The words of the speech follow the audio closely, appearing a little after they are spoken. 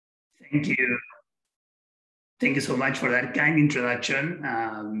Thank you. Thank you so much for that kind introduction.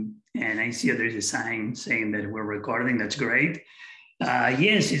 And I see that there's a sign saying that we're recording. That's great.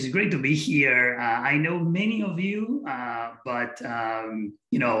 Yes, it's great to be here. I know many of you, but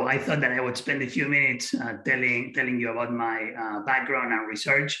I thought that I would spend a few minutes telling you about my background and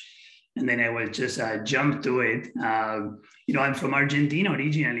research, and then I will just jump to it. I'm from Argentina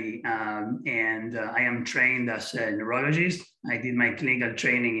originally, and I am trained as a neurologist. I did my clinical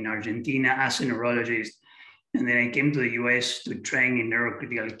training in Argentina as a neurologist, and then I came to the US to train in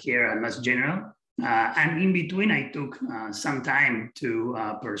neurocritical care at Mass General. And in between, I took some time to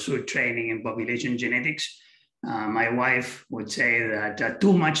pursue training in population genetics. My wife would say that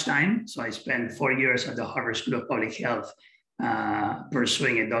too much time. So I spent 4 years at the Harvard School of Public Health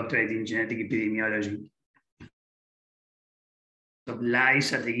pursuing a doctorate in genetic epidemiology. It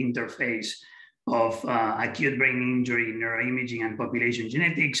lies at the interface of acute brain injury, neuroimaging, and population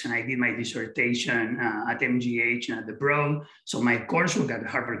genetics. And I did my dissertation at MGH and at the Broad. So my coursework at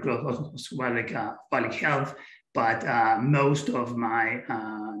Harvard was well like public health, but most of my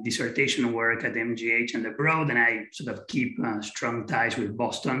dissertation work at MGH and the Broad, and I sort of keep strong ties with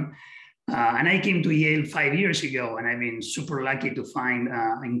Boston. And I came to Yale 5 years ago, and I've been super lucky to find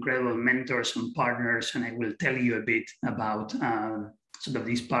incredible mentors and partners, and I will tell you a bit about sort of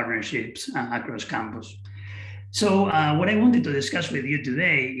these partnerships across campus. So what I wanted to discuss with you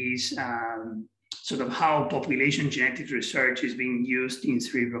today is sort of how population genetics research is being used in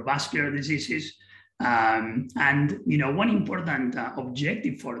cerebrovascular diseases. And one important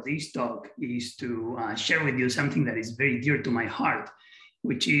objective for this talk is to share with you something that is very dear to my heart,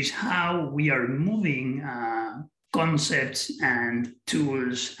 which is how we are moving concepts and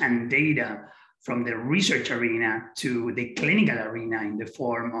tools and data from the research arena to the clinical arena in the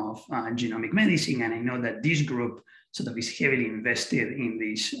form of genomic medicine. And I know that this group sort of is heavily invested in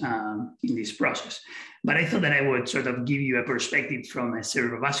this process. But I thought that I would sort of give you a perspective from a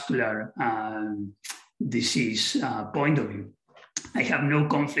cerebrovascular disease point of view. I have no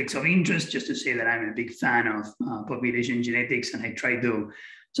conflicts of interest, just to say that I'm a big fan of population genetics, and I try to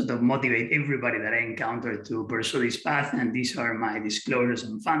sort of motivate everybody that I encounter to pursue this path. And these are my disclosures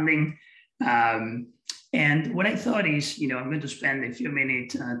and funding. And what I thought is, I'm going to spend a few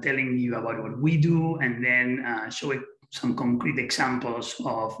minutes telling you about what we do, and then show some concrete examples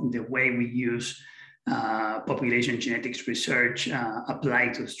of the way we use population genetics research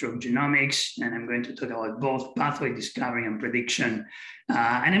applied to stroke genomics. And I'm going to talk about both pathway discovery and prediction.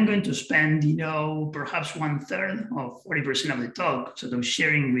 And I'm going to spend, perhaps 1/3 or 40% of the talk sort of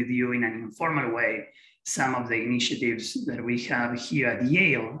sharing with you in an informal way some of the initiatives that we have here at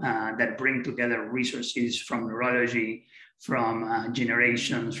Yale that bring together resources from neurology, from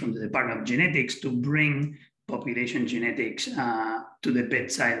generations, from the Department of Genetics to bring population genetics to the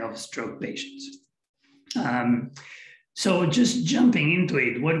bedside of stroke patients. So just jumping into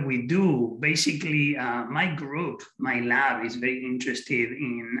it, what we do, basically my group, my lab is very interested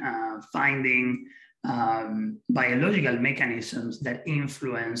in finding biological mechanisms that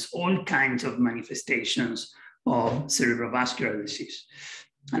influence all kinds of manifestations of cerebrovascular disease.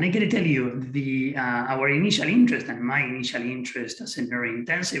 And I got to tell you, our initial interest and my initial interest as a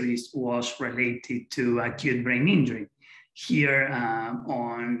neurointensivist was related to acute brain injury. Here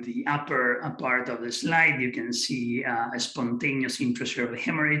on the upper part of the slide, you can see a spontaneous intracerebral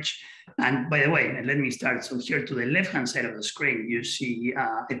hemorrhage. And by the way, let me start. So here to the left-hand side of the screen, you see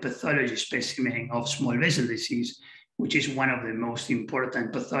a pathology specimen of small vessel disease, which is one of the most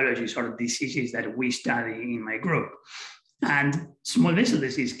important pathologies or diseases that we study in my group. And small vessel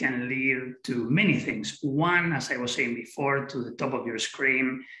disease can lead to many things. One, as I was saying before, to the top of your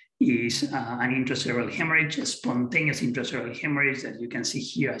screen, is an intracerebral hemorrhage, a spontaneous intracerebral hemorrhage that you can see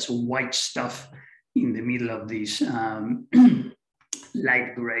here as white stuff in the middle of this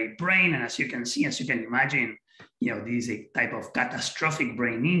light gray brain. And as you can see, as you can imagine, this is a type of catastrophic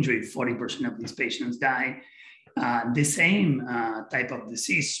brain injury. 40% of these patients die. The same type of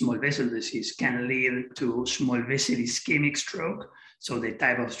disease, small vessel disease, can lead to small vessel ischemic stroke. So the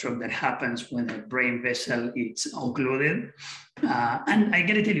type of stroke that happens when a brain vessel is occluded. And I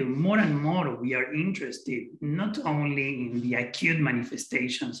gotta tell you, more and more we are interested not only in the acute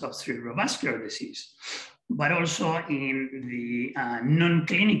manifestations of cerebrovascular disease, but also in the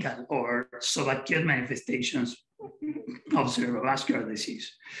non-clinical or subacute manifestations of cerebrovascular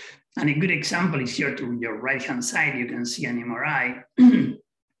disease. And a good example is here to your right-hand side. You can see an MRI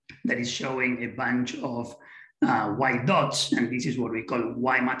that is showing a bunch of white dots, and this is what we call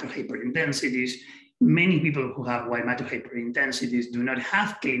white matter hyperintensities. many people who have white matter hyperintensities do not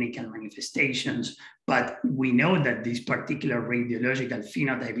have clinical manifestations, but we know that this particular radiological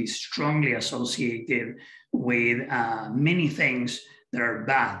phenotype is strongly associated with many things that are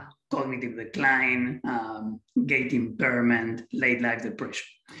bad: cognitive decline, gait impairment, late life depression.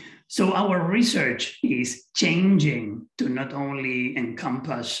 So our research is changing to not only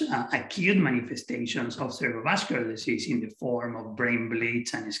encompass acute manifestations of cerebrovascular disease in the form of brain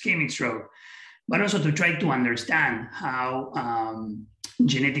bleeds and ischemic stroke, but also to try to understand how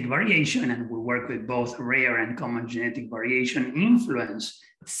genetic variation, and we work with both rare and common genetic variation, influence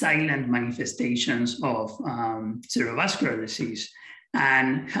silent manifestations of cerebrovascular disease,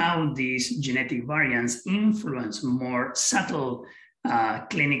 and how these genetic variants influence more subtle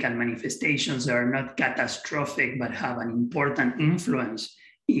clinical manifestations that are not catastrophic, but have an important influence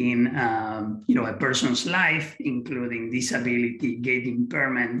in a person's life, including disability, gait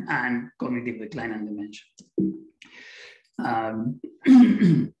impairment, and cognitive decline and dementia.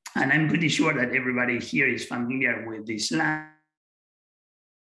 And I'm pretty sure that everybody here is familiar with this slide.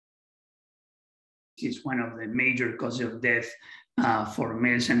 It's one of the major causes of death for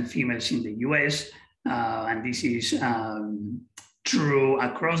males and females in the US. And this is true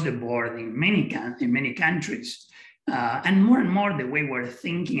across the board in many countries. And more, the way we're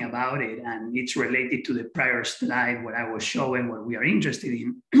thinking about it, and it's related to the prior slide where I was showing what we are interested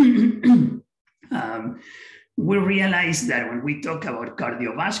in, we realize that when we talk about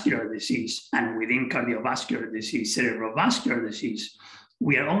cardiovascular disease, and within cardiovascular disease, cerebrovascular disease,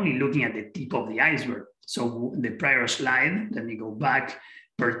 we are only looking at the tip of the iceberg. So the prior slide, let me go back,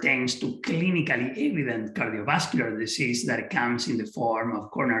 pertains to clinically evident cardiovascular disease that comes in the form of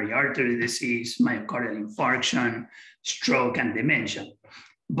coronary artery disease, myocardial infarction, stroke, and dementia.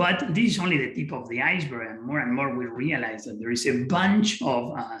 But this is only the tip of the iceberg, and more we realize that there is a bunch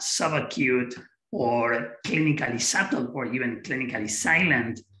of subacute or clinically subtle or even clinically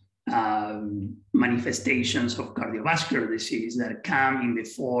silent manifestations of cardiovascular disease that come in the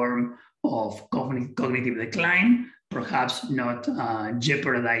form of cognitive decline, perhaps not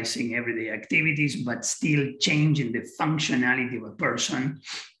jeopardizing everyday activities, but still changing the functionality of a person,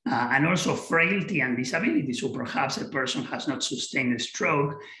 and also frailty and disability. So perhaps a person has not sustained a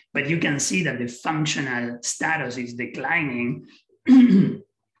stroke, but you can see that the functional status is declining in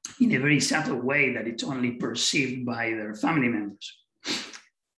a very subtle way that it's only perceived by their family members.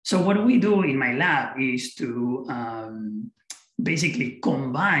 So what we do in my lab is to basically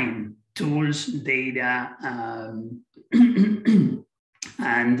combine tools, data,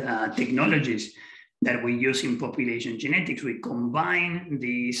 and technologies that we use in population genetics. We combine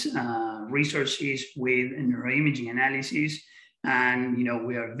these resources with neuroimaging analysis, and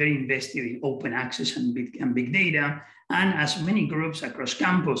we are very invested in open access and big data. And as many groups across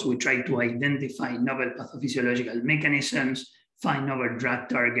campus, we try to identify novel pathophysiological mechanisms, find novel drug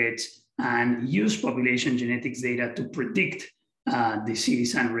targets, and use population genetics data to predict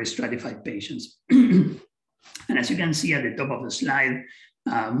disease and re-stratify patients. And as you can see at the top of the slide,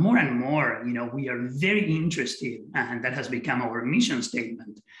 more and more, we are very interested, and that has become our mission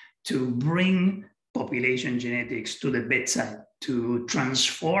statement, to bring population genetics to the bedside, to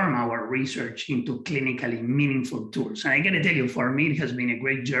transform our research into clinically meaningful tools. And I gotta tell you, for me, it has been a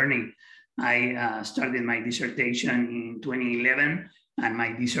great journey. I started my dissertation in 2011, and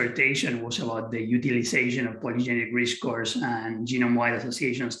my dissertation was about the utilization of polygenic risk scores and genome-wide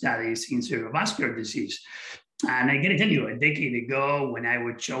association studies in cerebrovascular disease. And I gotta tell you, a decade ago, when I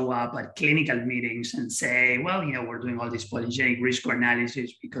would show up at clinical meetings and say, well, we're doing all this polygenic risk score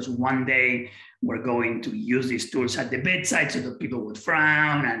analysis because one day we're going to use these tools at the bedside, so that people would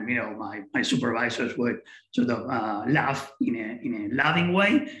frown, and my supervisors would sort of laugh in a loving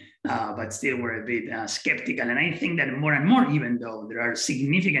way. But still we're a bit skeptical. And I think that more and more, even though there are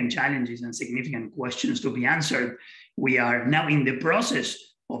significant challenges and significant questions to be answered, we are now in the process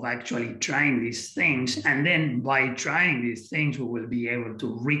of actually trying these things. And then by trying these things, we will be able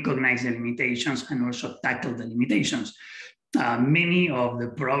to recognize the limitations and also tackle the limitations. Many of the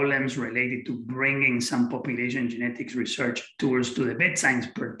problems related to bringing some population genetics research tools to the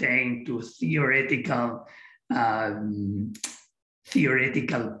bedside pertain to theoretical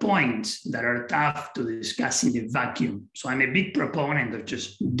points that are tough to discuss in the vacuum. So I'm a big proponent of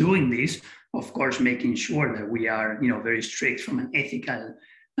just doing this, of course, making sure that we are very strict from an ethical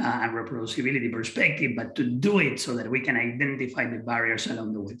and reproducibility perspective, but to do it so that we can identify the barriers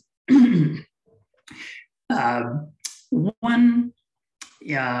along the way. One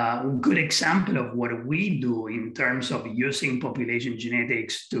good example of what we do in terms of using population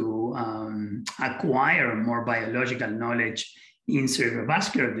genetics to acquire more biological knowledge in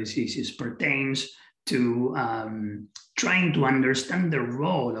cerebrovascular diseases pertains to trying to understand the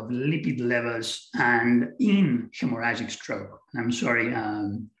role of lipid levels and in hemorrhagic stroke. I'm sorry,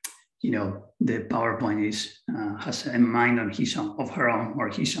 you know, the PowerPoint is has a mind on his own, of her own or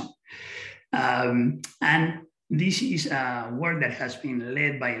his own. And this is work that has been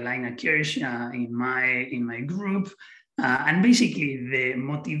led by Elina Kirsch in my group. And basically the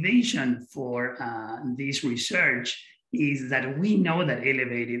motivation for this research is that we know that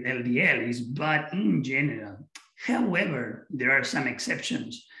elevated LDL is bad in general. However, there are some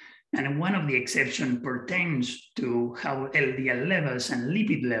exceptions. And one of the exceptions pertains to how LDL levels and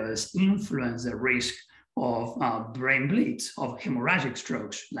lipid levels influence the risk of brain bleeds, of hemorrhagic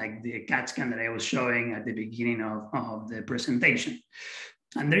strokes, like the CAT scan that I was showing at the beginning of the presentation.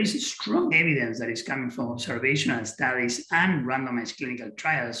 And there is strong evidence that is coming from observational studies and randomized clinical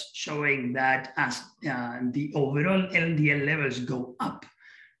trials showing that as the overall LDL levels go up,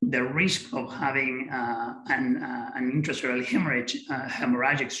 the risk of having an intracerebral hemorrhage,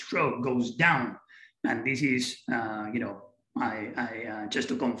 hemorrhagic stroke goes down. And this is, you know, I just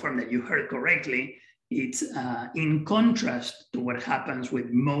to confirm that you heard correctly, it's in contrast to what happens with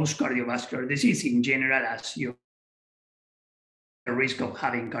most cardiovascular disease in general, as the risk of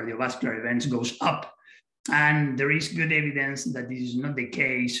having cardiovascular events goes up. And there is good evidence that this is not the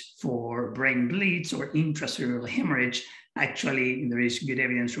case for brain bleeds or intracerebral hemorrhage. Actually, there is good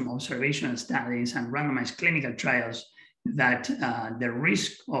evidence from observational studies and randomized clinical trials that the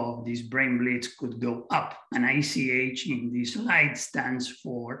risk of these brain bleeds could go up. And ICH in this slide stands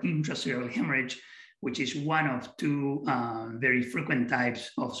for intracerebral hemorrhage, which is one of two very frequent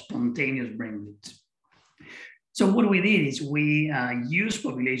types of spontaneous brain bleeds. So what we did is we used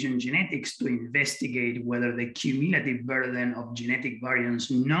population genetics to investigate whether the cumulative burden of genetic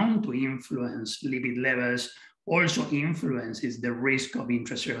variants known to influence lipid levels also influences the risk of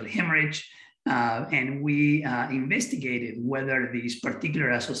intracerebral hemorrhage. And we investigated whether these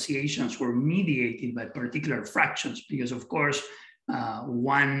particular associations were mediated by particular fractions, because of course,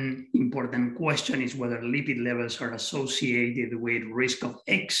 one important question is whether lipid levels are associated with risk of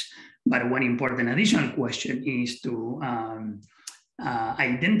X, but one important additional question is to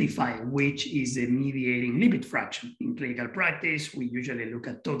identify which is the mediating lipid fraction. In clinical practice, we usually look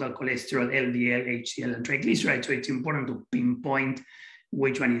at total cholesterol, LDL, HDL, and triglycerides, so it's important to pinpoint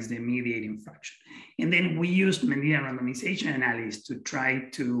which one is the mediating fraction. And then we used Mendelian randomization analysis to try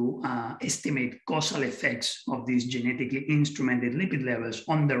to estimate causal effects of these genetically instrumented lipid levels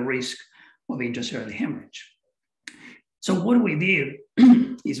on the risk of intracerebral hemorrhage. So what we did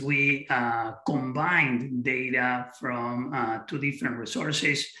is we combined data from two different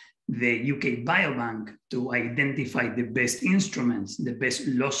resources, the UK Biobank to identify the best instruments, the best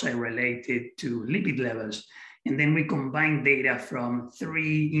loci related to lipid levels. And then we combined data from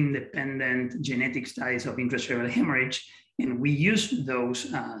 3 independent genetic studies of intracerebral hemorrhage, and we used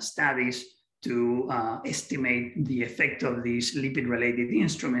those studies to estimate the effect of these lipid-related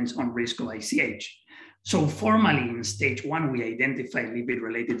instruments on risk of ICH. So formally in stage 1, we identified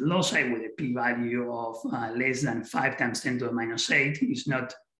lipid-related loci with a p-value of less than 5 times 10 to the minus 8. It's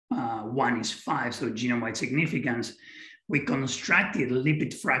not 1 is 5, so genome-wide significance. We constructed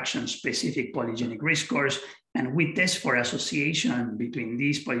lipid fraction-specific polygenic risk scores, and we test for association between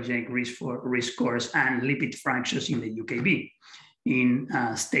these polygenic risk scores and lipid fractions in the UKB. In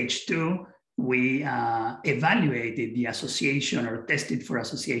stage 2, we evaluated the association or tested for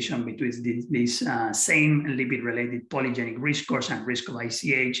association between these same lipid-related polygenic risk scores and risk of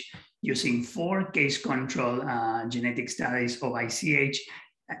ICH using 4 case control genetic studies of ICH.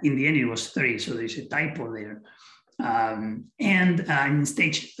 In the end, it was 3, so there's a typo there. In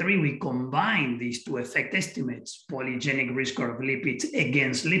stage 3, we combined these 2 effect estimates, polygenic risk score of lipids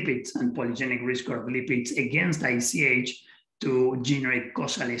against lipids and polygenic risk score of lipids against ICH to generate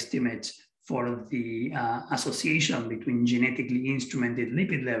causal estimates for the association between genetically instrumented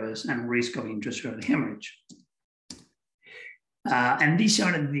lipid levels and risk of intracerebral hemorrhage. And these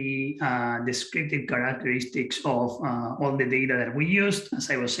are the descriptive characteristics of all the data that we used. As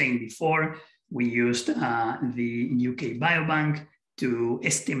I was saying before, we used the UK Biobank to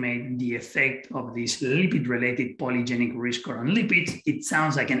estimate the effect of this lipid-related polygenic risk score on lipids. It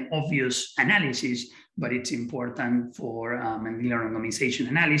sounds like an obvious analysis, but it's important for Mendelian randomization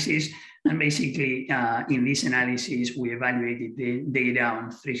analysis. And basically, in this analysis, we evaluated the data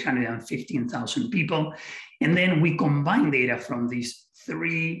on 315,000 people. And then we combined data from these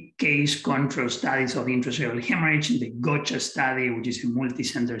 3 case control studies of intracerebral hemorrhage, the Gotcha study, which is a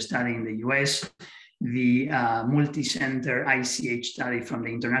multi-center study in the US, the multi-center ICH study from the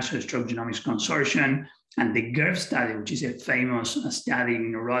International Stroke Genomics Consortium, and the GIRF study, which is a famous study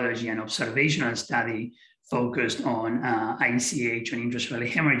in neurology and observational study focused on ICH and intracerebral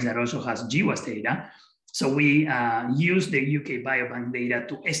hemorrhage that also has GWAS data. So we use the UK Biobank data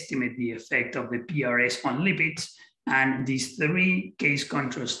to estimate the effect of the PRS on lipids, and these 3 case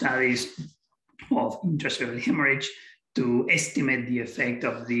control studies of intracerebral hemorrhage to estimate the effect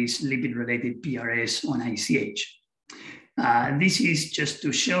of this lipid-related PRS on ICH. This is just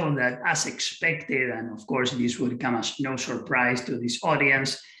to show that, as expected, and of course this will come as no surprise to this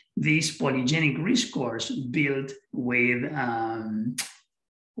audience, these polygenic risk scores built with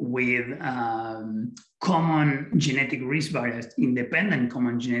common genetic risk variants, independent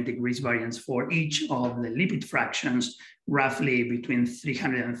common genetic risk variants for each of the lipid fractions, roughly between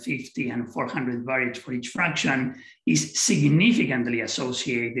 350 and 400 variants for each fraction, is significantly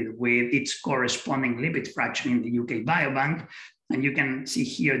associated with its corresponding lipid fraction in the UK Biobank. And you can see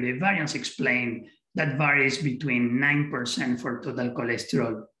here the variance explained that varies between 9% for total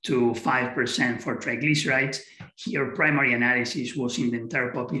cholesterol to 5% for triglycerides. Here, primary analysis was in the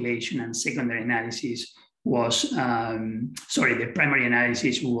entire population, and secondary analysis was, the primary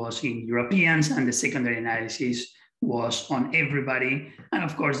analysis was in Europeans, and the secondary analysis was on everybody. And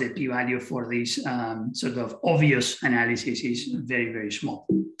of course, the p-value for this sort of obvious analysis is very, very small.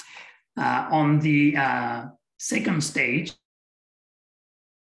 On the second stage,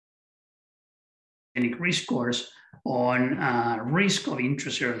 risk scores on risk of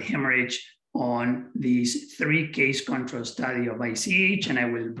intracerebral hemorrhage on these 3 case control study of ICH, and I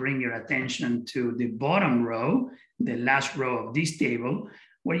will bring your attention to the bottom row, the last row of this table,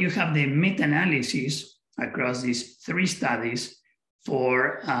 where you have the meta-analysis across these 3 studies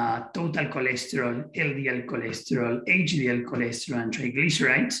for total cholesterol, LDL cholesterol, HDL cholesterol, and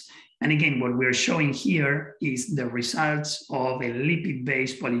triglycerides. And again, what we're showing here is the results of a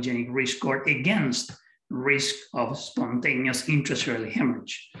lipid-based polygenic risk score against risk of spontaneous intracerebral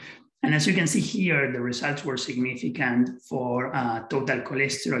hemorrhage. And as you can see here, the results were significant for total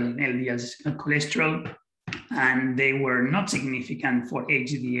cholesterol and LDL cholesterol, and they were not significant for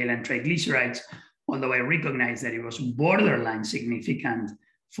HDL and triglycerides, although I recognize that it was borderline significant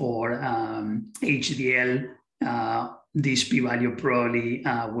for HDL. This p-value probably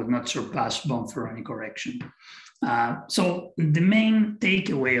would not surpass Bonferroni correction. So the main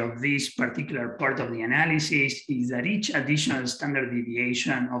takeaway of this particular part of the analysis is that each additional standard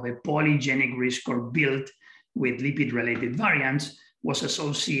deviation of a polygenic risk score built with lipid-related variants was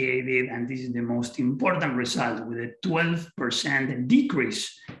associated, and this is the most important result, with a 12%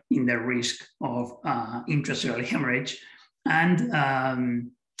 decrease in the risk of intracerebral hemorrhage. And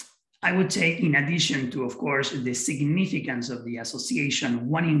I would say, in addition to, of course, the significance of the association,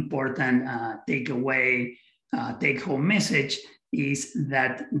 one important takeaway, take-home message is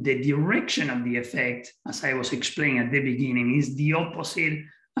that the direction of the effect, as I was explaining at the beginning, is the opposite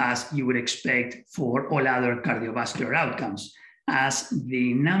as you would expect for all other cardiovascular outcomes. As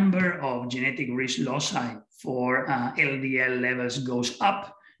the number of genetic risk loci for LDL levels goes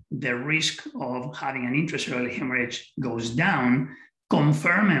up, the risk of having an intracerebral hemorrhage goes down,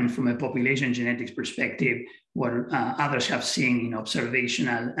 confirming from a population genetics perspective what others have seen in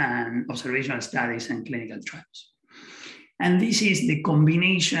observational studies and clinical trials. And this is the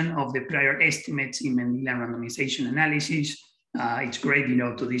combination of the prior estimates in Mendelian randomization analysis. It's great,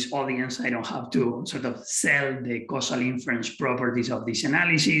 to this audience, I don't have to sort of sell the causal inference properties of this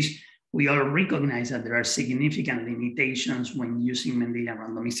analysis. We all recognize that there are significant limitations when using Mendelian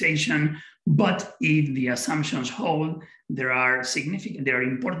randomization, but if the assumptions hold, there are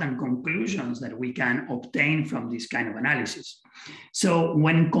important conclusions that we can obtain from this kind of analysis. So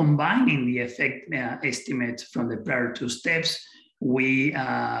when combining the effect estimates from the prior 2 steps, we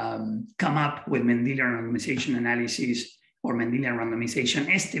come up with Mendelian randomization analysis or Mendelian randomization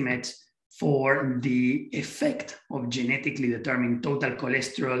estimates for the effect of genetically determined total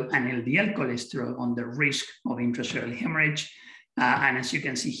cholesterol and LDL cholesterol on the risk of intracerebral hemorrhage. And as you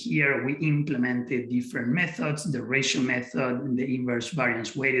can see here, we implemented different methods, the ratio method, the inverse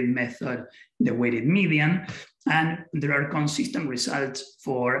variance weighted method, the weighted median. And there are consistent results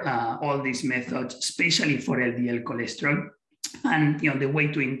for all these methods, especially for LDL cholesterol. And the way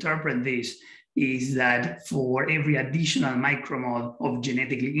to interpret this is that for every additional micromole of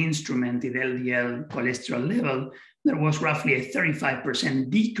genetically instrumented LDL cholesterol level, there was roughly a 35%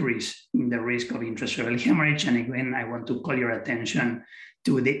 decrease in the risk of intracerebral hemorrhage. And again, I want to call your attention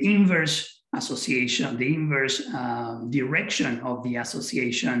to the inverse association, the inverse direction of the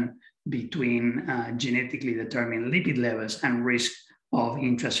association between genetically determined lipid levels and risk of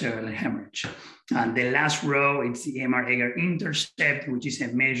intracellular hemorrhage. The last row, it's the MR-Agar intercept, which is a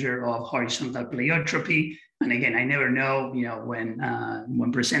measure of horizontal pleiotropy. And again, I never know,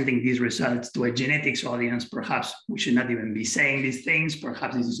 when presenting these results to a genetics audience, perhaps we should not even be saying these things.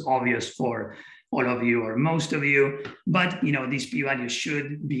 Perhaps this is obvious for all of you or most of you, but these p-values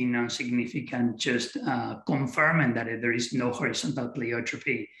should be non-significant, just confirming that there is no horizontal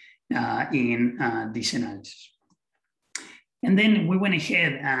pleiotropy in this analysis. And then we went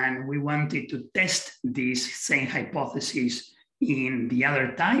ahead and we wanted to test this same hypothesis in the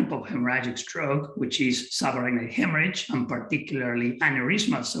other type of hemorrhagic stroke, which is subarachnoid hemorrhage, and particularly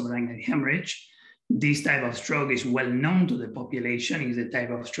aneurysmal subarachnoid hemorrhage. This type of stroke is well known to the population. It's the type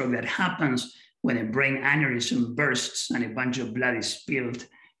of stroke that happens when a brain aneurysm bursts and a bunch of blood is spilled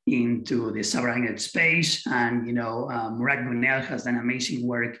into the subarachnoid space. And Murat Gunel has done amazing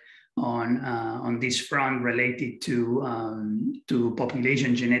work on this front related to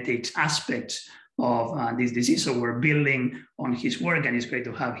population genetics aspects of this disease. So we're building on his work, and it's great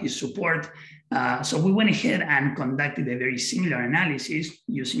to have his support. So we went ahead and conducted a very similar analysis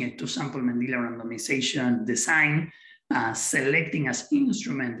using a two-sample Mendelian randomization design, selecting as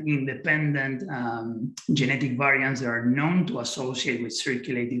instrument independent genetic variants that are known to associate with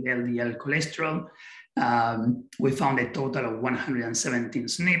circulating LDL cholesterol. We found a total of 117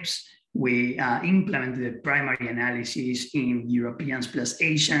 SNPs. We implemented a primary analysis in Europeans plus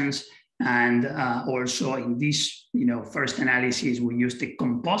Asians. And also in this first analysis, we used a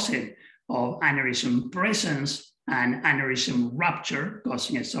composite of aneurysm presence and aneurysm rupture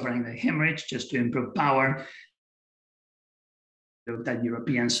causing a subarachnoid hemorrhage just to improve power. Looked at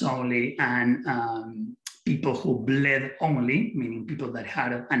Europeans only and people who bled only, meaning people that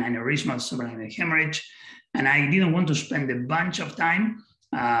had an aneurysmal subarachnoid hemorrhage. And I didn't want to spend a bunch of time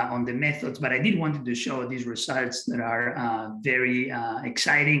on the methods, but I did want to show these results that are very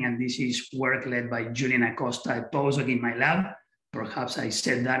exciting. And this is work led by Julian Acosta, a postdoc in my lab. Perhaps I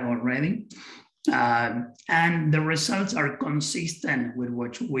said that already. And the results are consistent with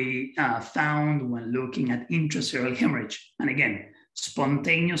what we found when looking at intracellular hemorrhage. And again,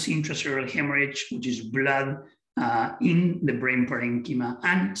 spontaneous intracellular hemorrhage, which is blood in the brain parenchyma,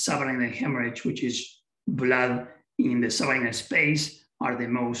 and subarachnoid hemorrhage, which is blood in the subarachnoid space, are the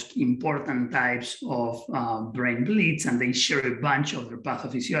most important types of brain bleeds, and they share a bunch of their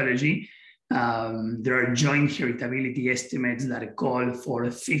pathophysiology. There are joint heritability estimates that call for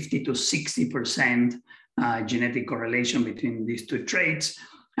 50 to 60% genetic correlation between these two traits.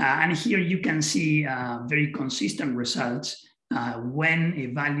 And here you can see very consistent results when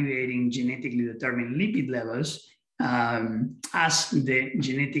evaluating genetically determined lipid levels. As the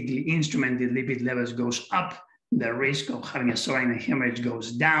genetically instrumented lipid levels goes up, the risk of having a subarachnoid hemorrhage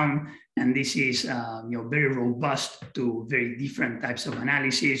goes down. And this is very robust to very different types of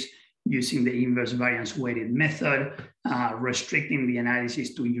analysis, using the inverse variance weighted method, restricting the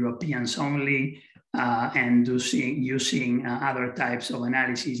analysis to Europeans only, and using other types of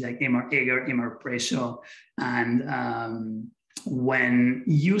analyses like MR-Agar, MR-Preso, and when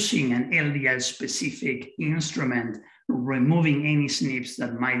using an LDL-specific instrument, removing any SNPs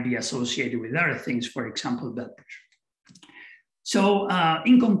that might be associated with other things, for example, blood pressure. So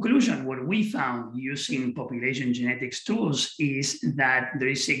in conclusion, what we found using population genetics tools is that there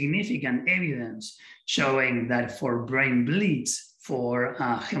is significant evidence showing that for brain bleeds, for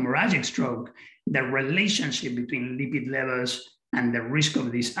hemorrhagic stroke, the relationship between lipid levels and the risk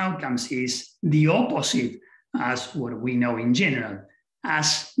of these outcomes is the opposite as what we know in general.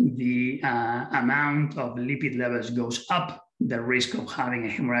 As the amount of lipid levels goes up, the risk of having a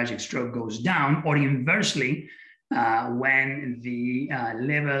hemorrhagic stroke goes down, or inversely, when the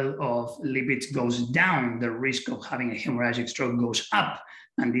level of lipids goes down, the risk of having a hemorrhagic stroke goes up.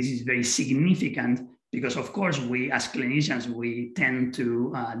 And this is very significant because, of course, we as clinicians, we tend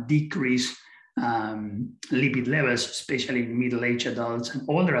to decrease lipid levels, especially in middle-aged adults and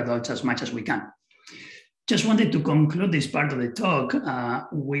older adults, as much as we can. Just wanted to conclude this part of the talk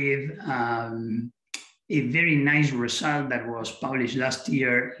with a very nice result that was published last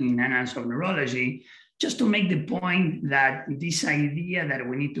year in Annals of Neurology, just to make the point that this idea that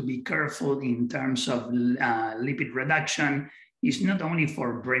we need to be careful in terms of lipid reduction is not only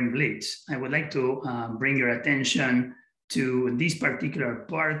for brain bleeds. I would like to bring your attention to this particular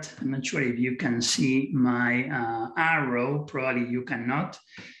part. I'm not sure if you can see my arrow, probably you cannot.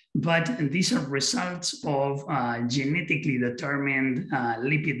 But these are results of genetically determined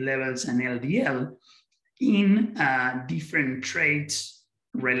lipid levels and LDL in different traits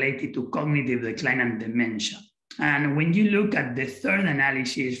related to cognitive decline and dementia. And when you look at the third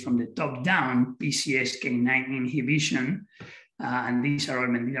analysis from the top down, PCSK9 inhibition, and these are all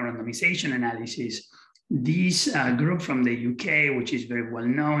Mendelian randomization analysis. This group from the UK, which is very well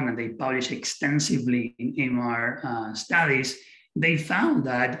known, and they publish extensively in MR studies, they found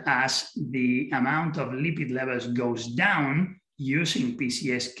that as the amount of lipid levels goes down using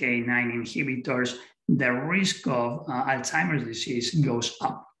PCSK9 inhibitors, the risk of Alzheimer's disease goes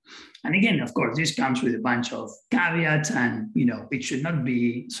up. And again, of course, this comes with a bunch of caveats, and it should not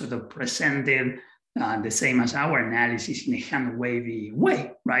be sort of presented the same as our analysis in a hand-wavy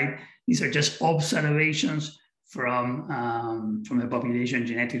way, right? These are just observations from a population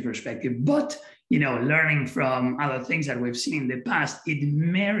genetic perspective. But learning from other things that we've seen in the past, it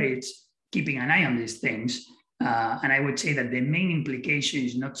merits keeping an eye on these things. And I would say that the main implication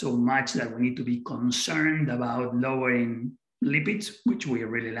is not so much that we need to be concerned about lowering lipids, which we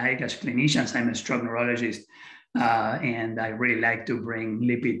really like as clinicians. I'm a stroke neurologist, and I really like to bring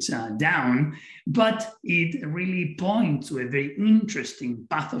lipids down, but it really points to a very interesting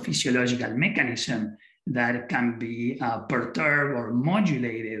pathophysiological mechanism that can be perturbed or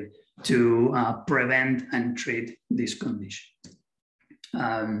modulated to prevent and treat this condition.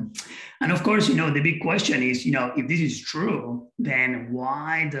 And of course, the big question is, if this is true, then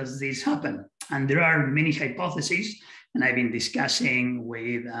why does this happen? And there are many hypotheses, and I've been discussing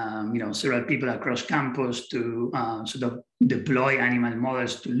with several people across campus to sort of deploy animal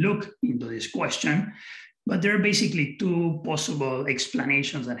models to look into this question. But there are basically two possible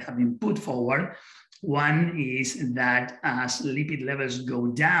explanations that have been put forward. One is that as lipid levels go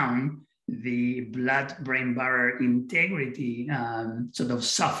down, the blood-brain barrier integrity sort of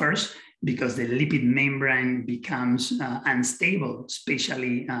suffers because the lipid membrane becomes unstable,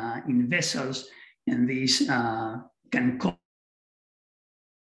 especially in vessels, and these can cause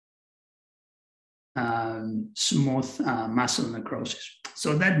smooth muscle necrosis.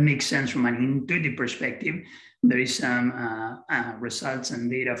 So that makes sense from an intuitive perspective. There is some results and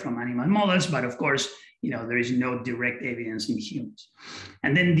data from animal models, but of course, there is no direct evidence in humans.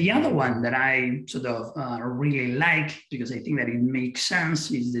 And then the other one that I sort of really like, because I think that it makes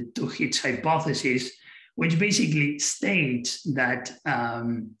sense, is the two-hits hypothesis, which basically states that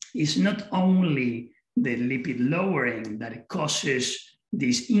it's not only the lipid lowering that causes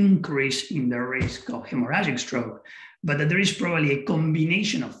this increase in the risk of hemorrhagic stroke, but that there is probably a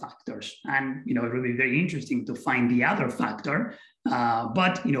combination of factors. And it will be very interesting to find the other factor.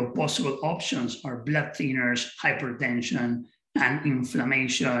 But possible options are blood thinners, hypertension, and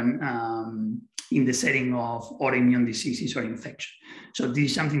inflammation in the setting of autoimmune diseases or infection. So this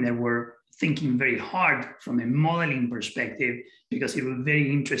is something that we're thinking very hard from a modeling perspective, because it will be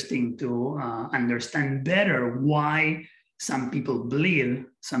very interesting to understand better why some people bleed,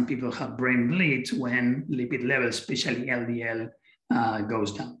 some people have brain bleeds when lipid levels, especially LDL,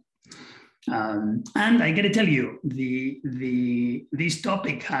 goes down. And I got to tell you, this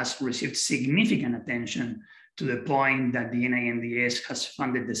topic has received significant attention to the point that the NINDS has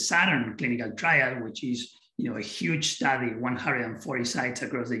funded the Saturn clinical trial, which is a huge study, 140 sites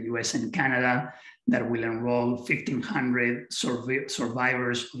across the US and Canada, that will enroll 1,500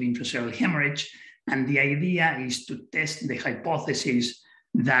 survivors of intracellular hemorrhage. And the idea is to test the hypothesis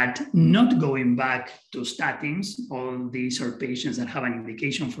that not going back to statins, all these are patients that have an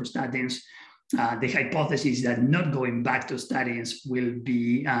indication for statins, the hypothesis that not going back to statins will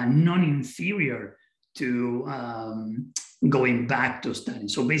be non-inferior to going back to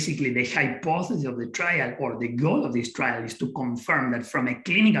statins. So basically the hypothesis of the trial, or the goal of this trial, is to confirm that from a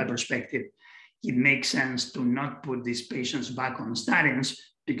clinical perspective, it makes sense to not put these patients back on statins,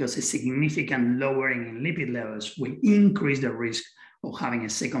 because a significant lowering in lipid levels will increase the risk of having a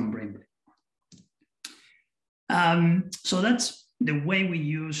second brain bleed. So that's the way we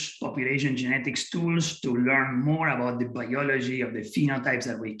use population genetics tools to learn more about the biology of the phenotypes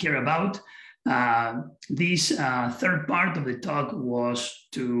that we care about. This third part of the talk was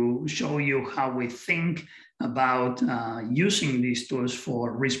to show you how we think about using these tools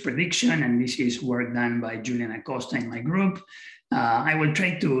for risk prediction, and this is work done by Julian Acosta in my group. I will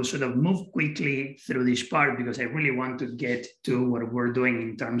try to sort of move quickly through this part, because I really want to get to what we're doing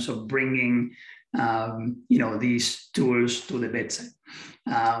in terms of bringing these tools to the bedside.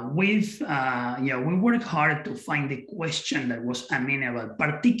 We worked hard to find the question that was amenable,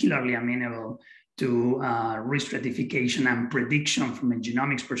 particularly amenable to risk stratification and prediction from a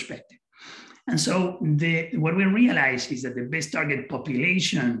genomics perspective. And so what we realized is that the best target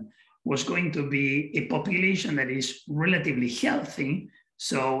population was going to be a population that is relatively healthy,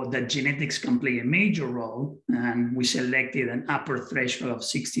 so that genetics can play a major role. And we selected an upper threshold of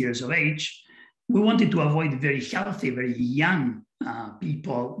 60 years of age. We wanted to avoid very healthy, very young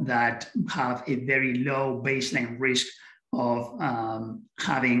people that have a very low baseline risk of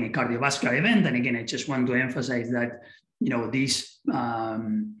having a cardiovascular event. And again, I just want to emphasize that, this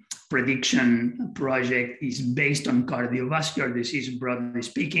prediction project is based on cardiovascular disease, broadly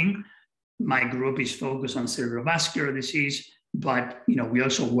speaking. My group is focused on cerebrovascular disease, but we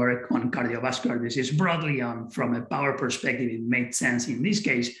also work on cardiovascular disease broadly. From a power perspective, it made sense in this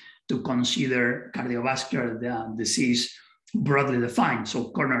case to consider cardiovascular disease broadly defined,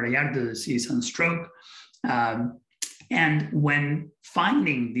 so coronary artery disease and stroke. And when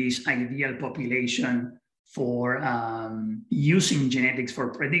finding this ideal population for using genetics for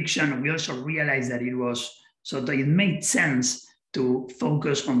prediction, we also realized that it made sense to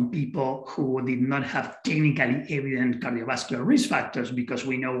focus on people who did not have clinically evident cardiovascular risk factors, because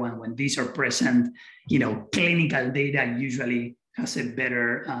we know when these are present, clinical data usually has a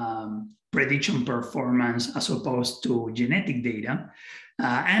better prediction performance as opposed to genetic data.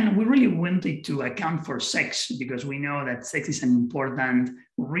 And we really wanted to account for sex, because we know that sex is an important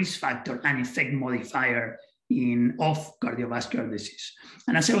risk factor and effect modifier of cardiovascular disease.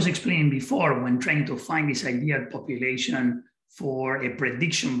 And as I was explaining before, when trying to find this ideal population for a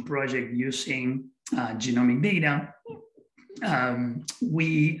prediction project using genomic data,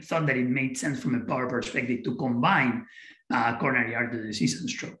 we thought that it made sense from a power perspective to combine coronary artery disease and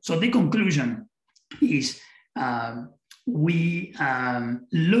stroke. So the conclusion is we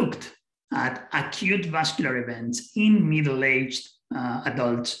looked at acute vascular events in middle-aged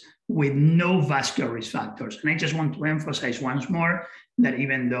adults with no vascular risk factors. And I just want to emphasize once more that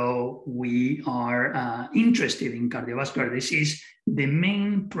even though we are interested in cardiovascular disease, the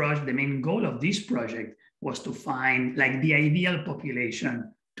main goal of this project was to find the ideal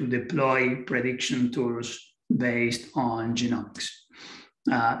population to deploy prediction tools based on genomics.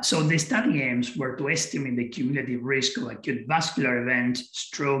 So the study aims were to estimate the cumulative risk of acute vascular events,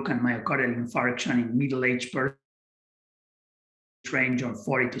 stroke, and myocardial infarction in middle-aged persons range of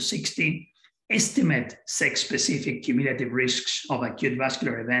 40 to 60, estimate sex-specific cumulative risks of acute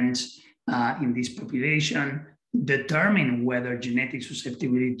vascular events in this population, determine whether genetic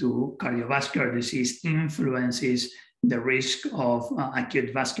susceptibility to cardiovascular disease influences the risk of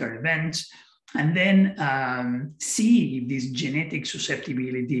acute vascular events, and then see if this genetic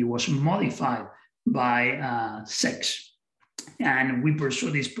susceptibility was modified by sex. And we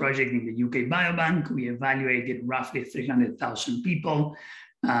pursued this project in the UK Biobank. We evaluated roughly 300,000 people.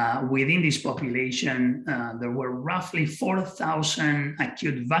 Within this population, there were roughly 4,000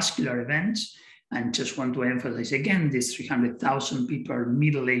 acute vascular events. And just want to emphasize again, these 300,000 people are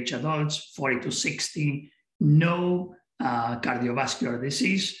middle-aged adults, 40 to 60, no cardiovascular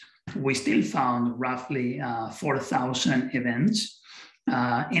disease. We still found roughly 4,000 events.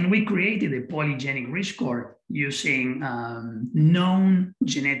 And we created a polygenic risk score using known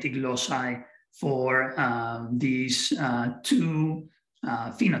genetic loci for these two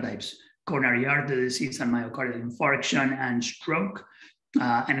phenotypes, coronary artery disease and myocardial infarction and stroke.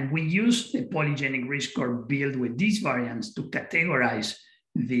 And we used a polygenic risk score built with these variants to categorize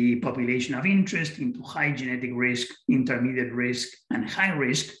the population of interest into high genetic risk, intermediate risk, and high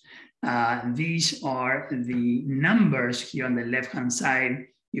risk. These are the numbers here on the left-hand side.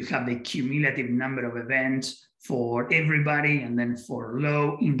 You have the cumulative number of events for everybody, and then for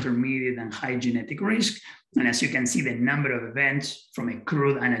low, intermediate, and high genetic risk. And as you can see, the number of events from a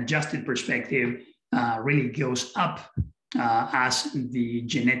crude and adjusted perspective really goes up as the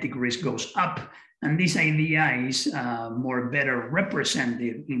genetic risk goes up. And this idea is better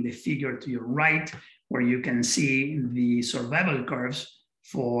represented in the figure to your right, where you can see the survival curves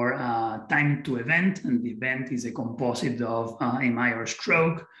for time to event, and the event is a composite of MI or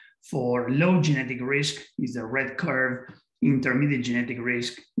stroke. For low genetic risk is the red curve, intermediate genetic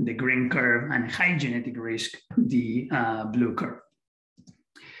risk, the green curve, and high genetic risk, the blue curve.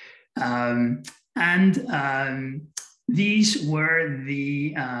 These were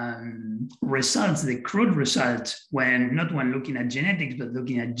the results, the crude results, not when looking at genetics, but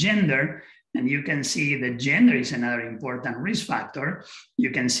looking at gender. And you can see that gender is another important risk factor.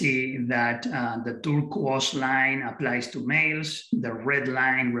 You can see that the turquoise line applies to males, the red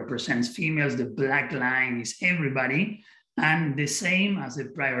line represents females, the black line is everybody. And the same as the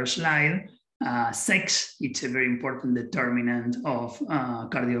prior slide, sex, it's a very important determinant of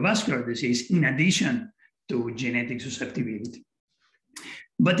cardiovascular disease in addition to genetic susceptibility.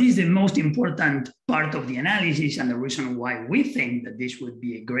 But this is the most important part of the analysis, and the reason why we think that this would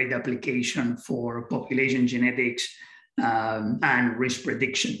be a great application for population genetics and risk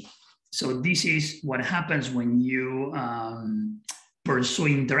prediction. So this is what happens when you pursue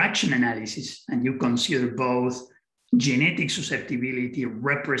interaction analysis and you consider both genetic susceptibility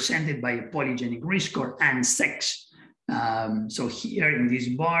represented by a polygenic risk score and sex. So here in these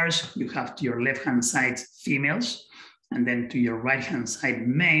bars, you have to your left-hand side females, and then to your right-hand side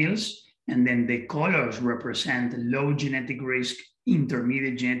males, and then the colors represent low genetic risk,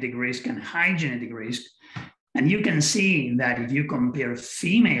 intermediate genetic risk, and high genetic risk. And you can see that if you compare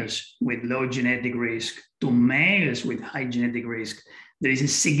females with low genetic risk to males with high genetic risk, there is a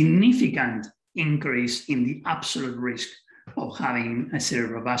significant increase in the absolute risk of having a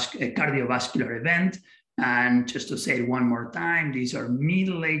cardiovascular event. And just to say it one more time, these are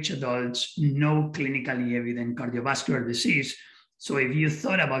middle-aged adults, no clinically evident cardiovascular disease. So if you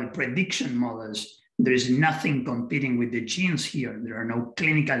thought about prediction models, there is nothing competing with the genes here. There are no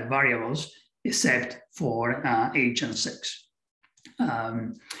clinical variables except for age and sex.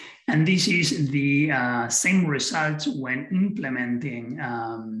 And this is the same results when implementing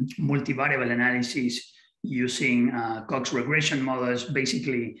multivariable analysis using Cox regression models.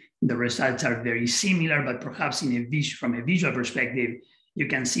 Basically, the results are very similar, but perhaps from a visual perspective, you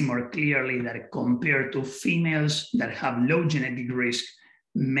can see more clearly that compared to females that have low genetic risk,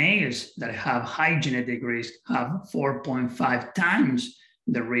 males that have high genetic risk have 4.5 times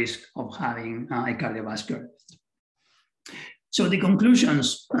the risk of having a cardiovascular event. So the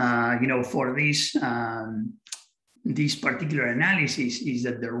conclusions, for this particular analysis is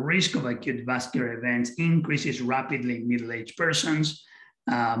that the risk of acute vascular events increases rapidly in middle-aged persons,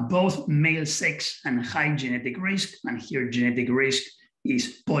 both male sex and high genetic risk. And here genetic risk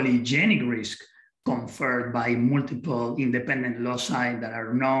is polygenic risk conferred by multiple independent loci that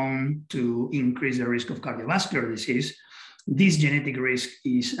are known to increase the risk of cardiovascular disease. This genetic risk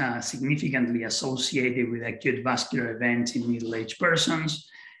is significantly associated with acute vascular events in middle-aged persons.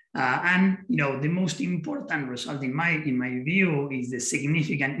 And the most important result in my view is the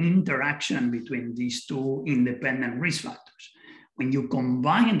significant interaction between these two independent risk factors. When you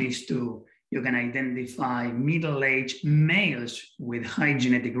combine these two, you can identify middle-aged males with high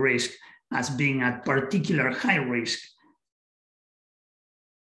genetic risk as being at particular high risk.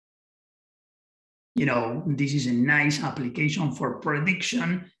 This is a nice application for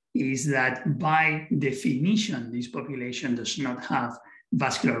prediction, is that by definition, this population does not have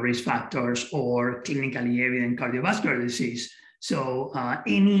vascular risk factors or clinically evident cardiovascular disease. So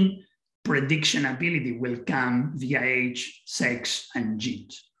any prediction ability will come via age, sex, and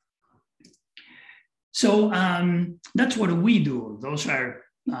genes. So that's what we do. Those are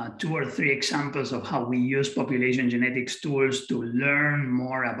 2 or 3 examples of how we use population genetics tools to learn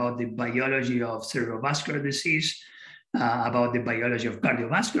more about the biology of cerebrovascular disease, about the biology of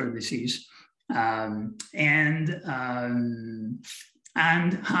cardiovascular disease, and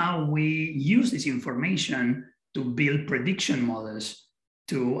how we use this information to build prediction models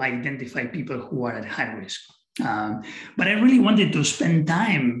to identify people who are at high risk. But I really wanted to spend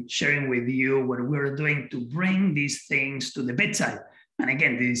time sharing with you what we're doing to bring these things to the bedside. And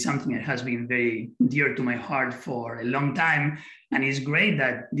again, this is something that has been very dear to my heart for a long time. And it's great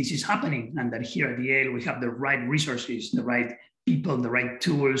that this is happening and that here at Yale, we have the right resources, the right people, the right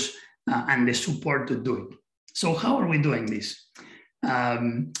tools, and the support to do it. So how are we doing this?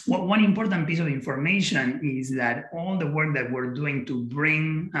 One important piece of information is that all the work that we're doing to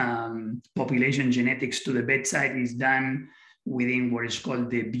bring population genetics to the bedside is done within what is called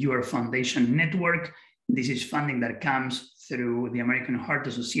the Viewer Foundation Network. This is funding that comes through the American Heart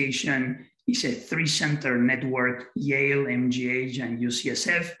Association. It's a 3-center network, Yale, MGH, and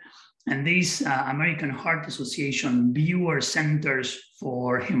UCSF. And these American Heart Association viewer centers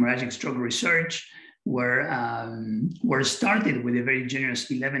for hemorrhagic stroke research were started with a very generous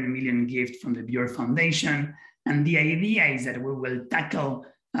 11 million gift from the Viewer Foundation. And the idea is that we will tackle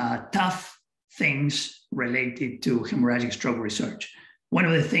tough things related to hemorrhagic stroke research. One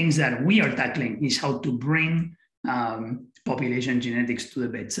of the things that we are tackling is how to bring population genetics to the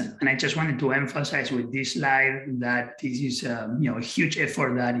bedside. And I just wanted to emphasize with this slide that this is a huge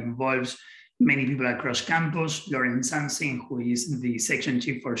effort that involves many people across campus. Lauren Sansing, who is the section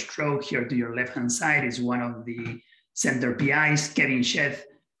chief for stroke here to your left-hand side, is one of the center PIs. Kevin Sheff,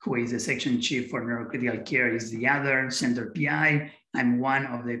 who is the section chief for neurocritical care, is the other center PI. I'm one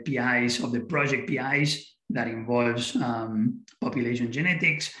of the PIs, of the project PIs that involves population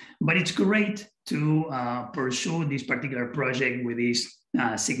genetics. But it's great to pursue this particular project with this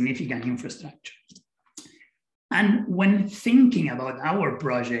significant infrastructure. And when thinking about our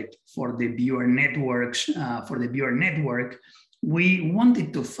project for the viewer networks, we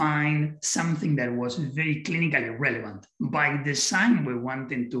wanted to find something that was very clinically relevant. By design, we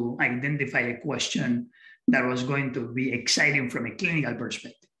wanted to identify a question that was going to be exciting from a clinical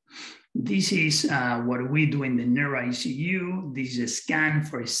perspective. This is what we do in the neuro ICU. This is a scan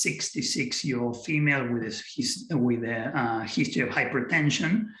for a 66-year-old female with a history of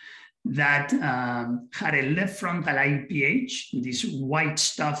hypertension that had a left frontal IPH, this white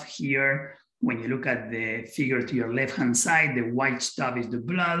stuff here. When you look at the figure to your left-hand side, the white stuff is the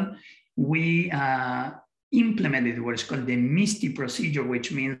blood. We implemented what is called the MISTI procedure,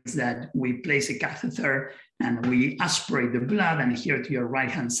 which means that we place a catheter and we aspirate the blood. And here to your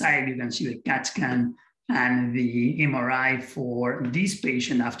right-hand side, you can see the CAT scan and the MRI for this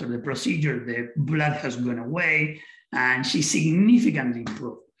patient after the procedure. The blood has gone away and she significantly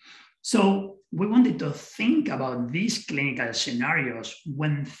improved. So we wanted to think about these clinical scenarios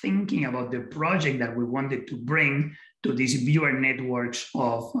when thinking about the project that we wanted to bring to these viewer networks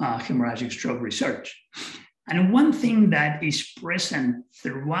of hemorrhagic stroke research. And one thing that is present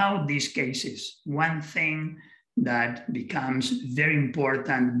throughout these cases, one thing that becomes very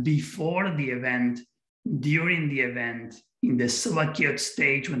important before the event, during the event, in the subacute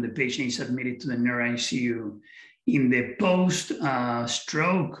stage when the patient is admitted to the neuro ICU, in the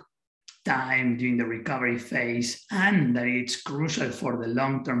post-stroke time during the recovery phase, and that it's crucial for the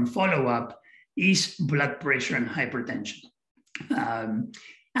long-term follow-up, is blood pressure and hypertension.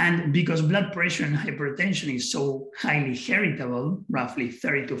 And because blood pressure and hypertension is so highly heritable, roughly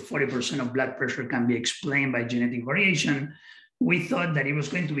 30 to 40% of blood pressure can be explained by genetic variation, we thought that it was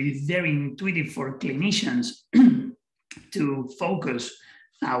going to be very intuitive for clinicians to focus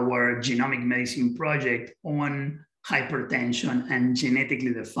our genomic medicine project on hypertension and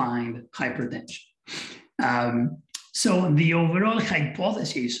genetically defined hypertension. So the overall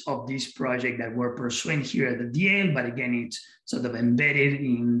hypothesis of this project that we're pursuing here at Yale, but again, it's sort of embedded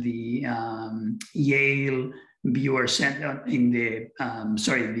in the Yale Viewer Center, in the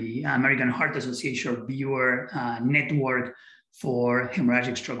American Heart Association Viewer Network for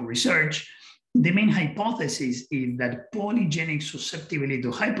Hemorrhagic Stroke Research. The main hypothesis is that polygenic susceptibility to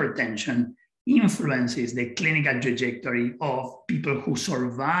hypertension influences the clinical trajectory of people who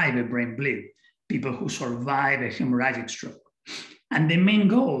survive a brain bleed, people who survive a hemorrhagic stroke. And the main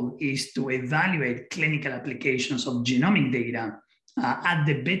goal is to evaluate clinical applications of genomic data at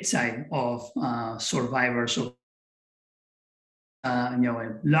the bedside of survivors of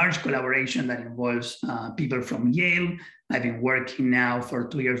a large collaboration that involves people from Yale. I've been working now for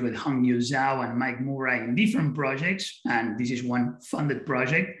 2 years with Hongyu Zhao and Mike Murray in different projects, and this is one funded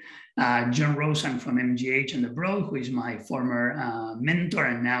project. John Rosen from MGH and the Broad, who is my former mentor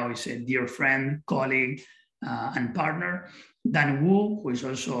and now is a dear friend, colleague, and partner. Dan Wu, who is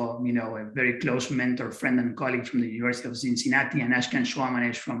also a very close mentor, friend, and colleague from the University of Cincinnati, and Ashkan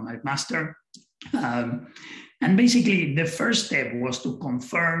Schwamanesh from McMaster. And basically, the first step was to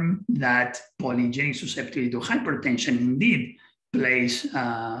confirm that polygenic susceptibility to hypertension indeed plays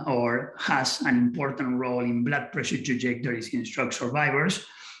or has an important role in blood pressure trajectories in stroke survivors.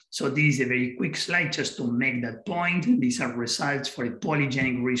 So this is a very quick slide just to make that point. These are results for a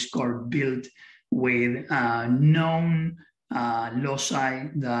polygenic risk score built with known loci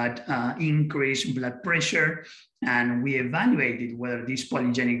that increase blood pressure. And we evaluated whether this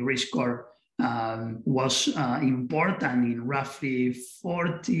polygenic risk score was important in roughly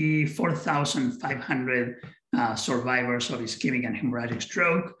 44,500 survivors of ischemic and hemorrhagic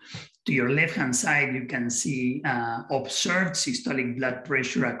stroke. To your left-hand side, you can see observed systolic blood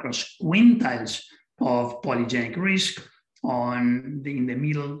pressure across quintiles of polygenic risk. In the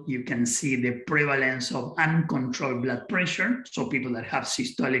middle, you can see the prevalence of uncontrolled blood pressure. So people that have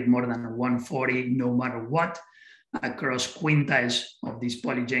systolic more than 140, no matter what, across quintiles of this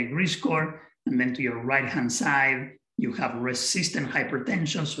polygenic risk score. And then to your right-hand side, you have resistant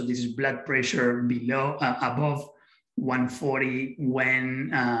hypertension. So this is blood pressure above 140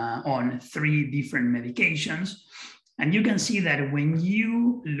 when on 3 different medications. And you can see that when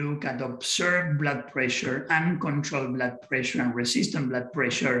you look at observed blood pressure, uncontrolled blood pressure, and resistant blood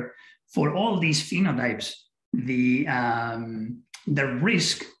pressure, for all these phenotypes, the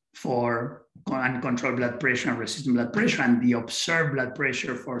risk for uncontrolled blood pressure and resistant blood pressure and the observed blood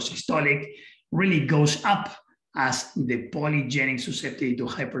pressure for systolic really goes up as the polygenic susceptibility to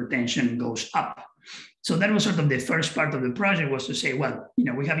hypertension goes up. So that was sort of the first part of the project, was to say, well,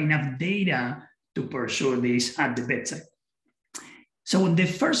 we have enough data to pursue this at the bedside. So the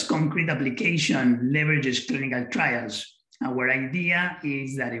first concrete application leverages clinical trials. Our idea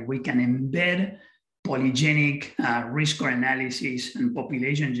is that if we can embed polygenic risk score analysis and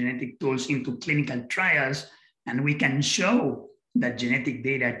population genetic tools into clinical trials, and we can show that genetic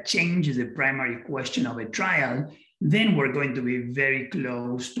data changes the primary question of a trial, then we're going to be very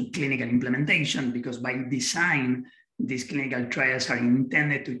close to clinical implementation, because by design, these clinical trials are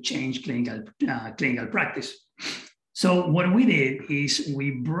intended to change clinical practice. So what we did is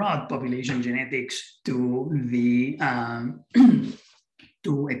we brought population genetics to the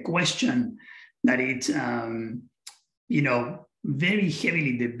to a question that it's very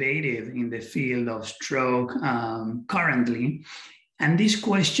heavily debated in the field of stroke currently. And this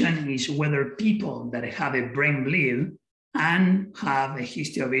question is whether people that have a brain bleed and have a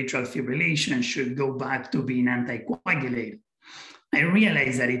history of atrial fibrillation should go back to being anticoagulated. I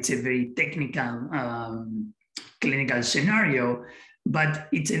realize that it's a very technical clinical scenario, but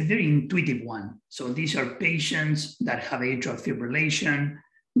it's a very intuitive one. So these are patients that have atrial fibrillation.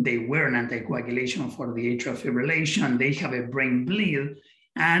 They were on anticoagulation for the atrial fibrillation. They have a brain bleed.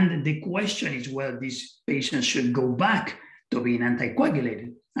 And the question is whether these patients should go back to being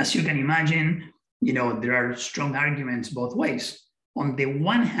anticoagulated. As you can imagine, there are strong arguments both ways. On the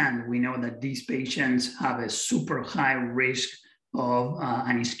one hand, we know that these patients have a super high risk of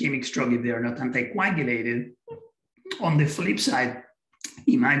an ischemic stroke if they are not anticoagulated. On the flip side,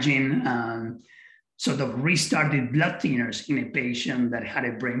 imagine sort of restarted blood thinners in a patient that had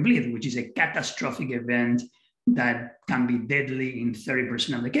a brain bleed, which is a catastrophic event that can be deadly in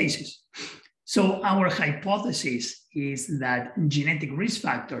 30% of the cases. So our hypothesis is that genetic risk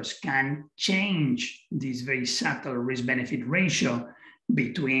factors can change this very subtle risk-benefit ratio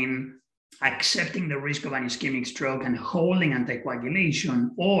between accepting the risk of an ischemic stroke and holding anticoagulation,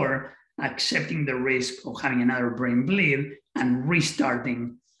 or accepting the risk of having another brain bleed and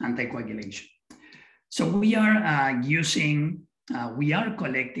restarting anticoagulation. So we are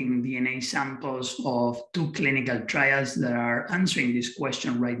collecting DNA samples of 2 clinical trials that are answering this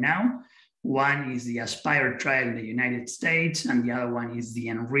question right now. One is the ASPIRE trial in the United States, and the other one is the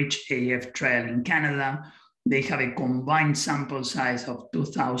ENRICH-AF trial in Canada. They have a combined sample size of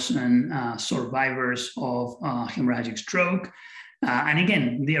 2,000 survivors of hemorrhagic stroke. And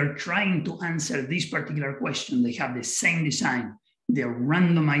again, they are trying to answer this particular question. They have the same design. They're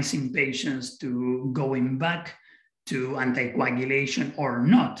randomizing patients to going back to anticoagulation or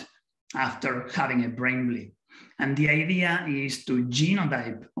not after having a brain bleed. And the idea is to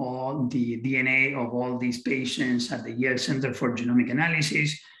genotype all the DNA of all these patients at the Yale Center for Genomic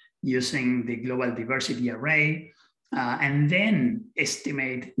Analysis using the Global Diversity Array, and then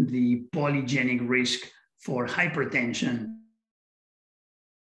estimate the polygenic risk for hypertension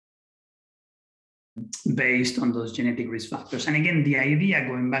based on those genetic risk factors. And again, the idea,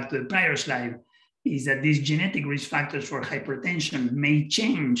 going back to the prior slide, is that these genetic risk factors for hypertension may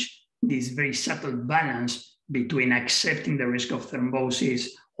change this very subtle balance between accepting the risk of thrombosis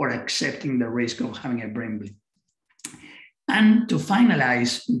or accepting the risk of having a brain bleed. And to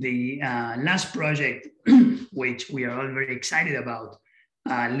finalize, the last project, which we are all very excited about,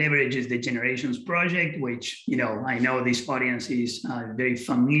 leverages the Generations project, which, I know this audience is very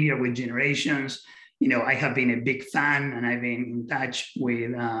familiar with Generations. I have been a big fan, and I've been in touch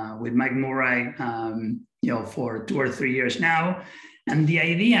with Mike Murray, for 2 or 3 years now. And the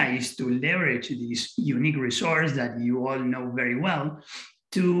idea is to leverage this unique resource that you all know very well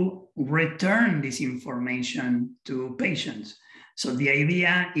to return this information to patients. So the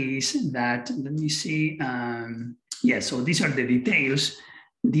idea is that, let me see, so these are the details.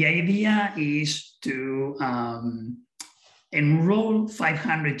 The idea is to enroll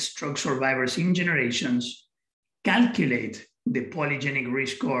 500 stroke survivors in Generations, calculate the polygenic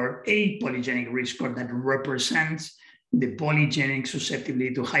risk score, a polygenic risk score that represents the polygenic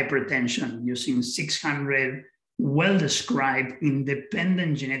susceptibility to hypertension using 600 well-described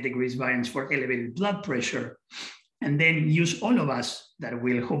independent genetic risk variants for elevated blood pressure, and then use all of us that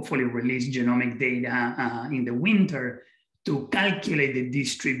will hopefully release genomic data in the winter to calculate the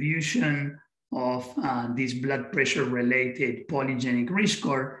distribution of this blood pressure related polygenic risk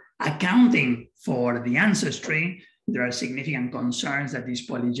score, accounting for the ancestry. There are significant concerns that these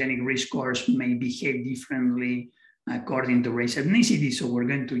polygenic risk scores may behave differently according to race ethnicity. So we're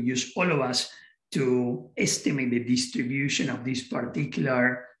going to use all of us to estimate the distribution of this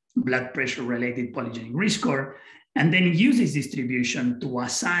particular blood pressure related polygenic risk score, and then use this distribution to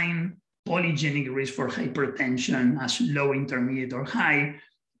assign polygenic risk for hypertension as low, intermediate, or high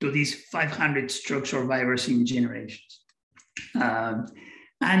to these 500 stroke survivors in Generations.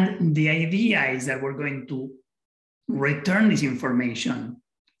 And the idea is that we're going to return this information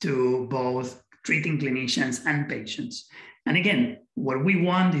to both treating clinicians and patients. And again, what we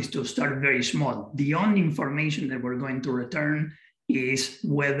want is to start very small. The only information that we're going to return is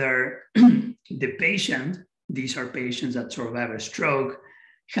whether the patient, these are patients that survive a stroke,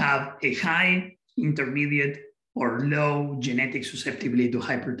 have a high, intermediate, or low genetic susceptibility to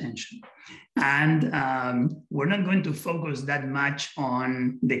hypertension. And we're not going to focus that much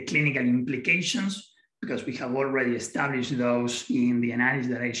on the clinical implications because we have already established those in the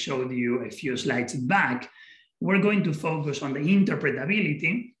analysis that I showed you a few slides back. We're going to focus on the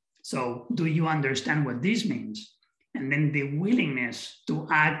interpretability. So do you understand what this means? And then the willingness to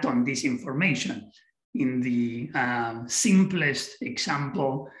act on this information. In the simplest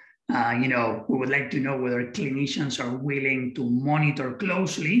example, we would like to know whether clinicians are willing to monitor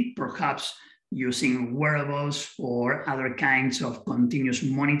closely, perhaps using wearables or other kinds of continuous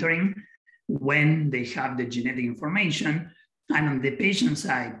monitoring when they have the genetic information. And on the patient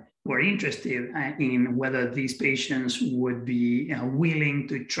side, we're interested in whether these patients would be willing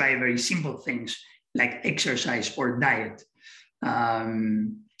to try very simple things like exercise or diet.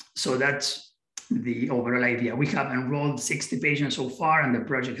 So that's the overall idea. We have enrolled 60 patients so far, and the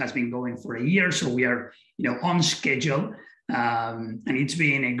project has been going for a year. So we are on schedule. And it's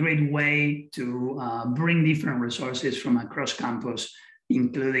been a great way to bring different resources from across campus,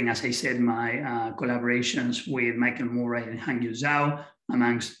 including, as I said, my collaborations with Michael Murray and Hangyu Zhao,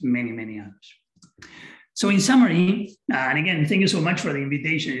 amongst many, many others. So in summary, and again, thank you so much for the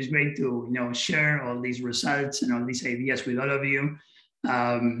invitation. It's great to share all these results and all these ideas with all of you.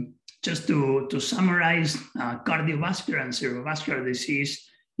 Just to summarize, cardiovascular and cerebrovascular disease,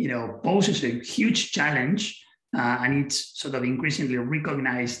 poses a huge challenge, and it's sort of increasingly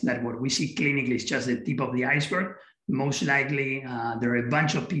recognized that what we see clinically is just the tip of the iceberg. Most likely, there are a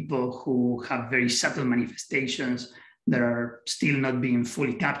bunch of people who have very subtle manifestations that are still not being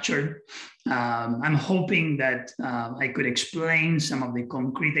fully captured. I'm hoping that I could explain some of the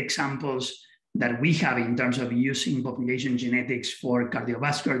concrete examples that we have in terms of using population genetics for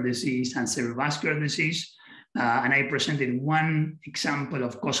cardiovascular disease and cerebrovascular disease. And I presented one example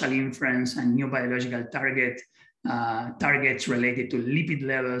of causal inference and new biological targets related to lipid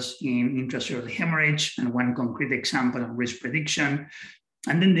levels in intracellular hemorrhage, and one concrete example of risk prediction.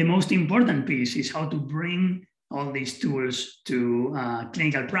 And then the most important piece is how to bring all these tools to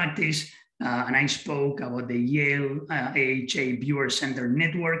clinical practice. And I spoke about the Yale AHA Viewer Center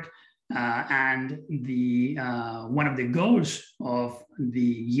Network. And one of the goals of the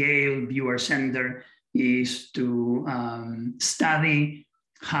Yale Viewer Center is to study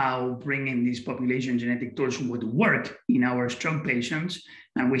how bringing these population genetic tools would work in our stroke patients.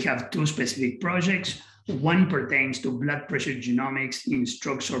 And we have two specific projects. One pertains to blood pressure genomics in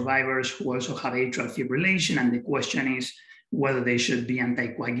stroke survivors who also have atrial fibrillation. And the question is whether they should be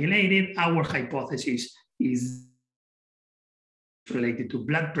anticoagulated. Our hypothesis is related to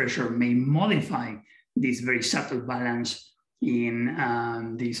blood pressure may modify this very subtle balance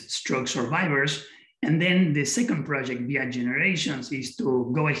in these stroke survivors. And then the second project via generations is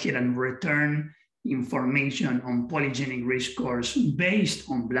to go ahead and return information on polygenic risk scores based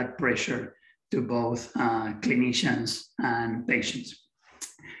on blood pressure to both clinicians and patients.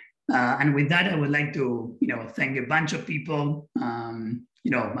 And with that, I would like to thank a bunch of people.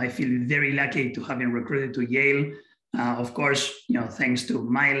 I feel very lucky to have been recruited to Yale. Of course, thanks to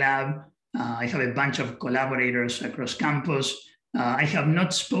my lab, I have a bunch of collaborators across campus. I have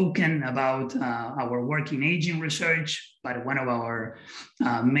not spoken about our work in aging research, but one of our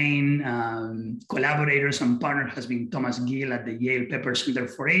main collaborators and partners has been Thomas Gill at the Yale Pepper Center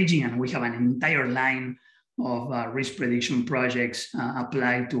for Aging, and we have an entire line of risk prediction projects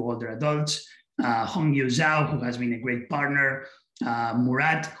applied to older adults. Hangyu Zhao, who has been a great partner,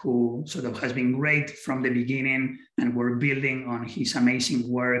 Murat, who sort of has been great from the beginning, and we're building on his amazing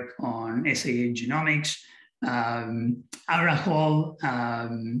work on SAA genomics. Arahol,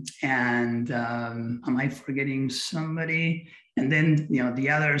 and am I forgetting somebody? And then the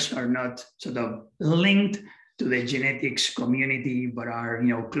others are not sort of linked to the genetics community, but are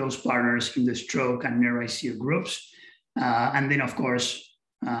close partners in the stroke and neuro ICU groups. And then of course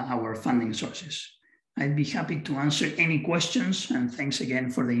our funding sources. I'd be happy to answer any questions, and thanks again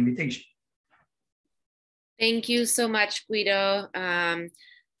for the invitation. Thank you so much, Guido.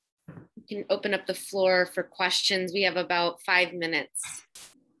 We can open up the floor for questions. We have about 5 minutes.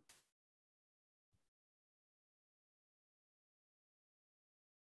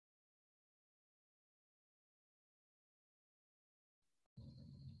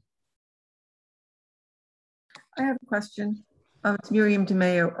 I have a question. It's Miriam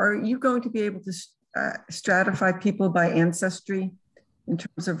DeMeo. Are you going to be able to stratify people by ancestry in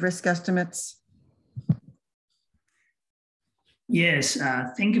terms of risk estimates? Yes,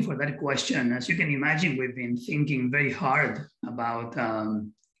 thank you for that question. As you can imagine, we've been thinking very hard about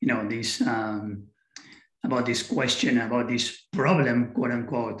this question, about this problem, quote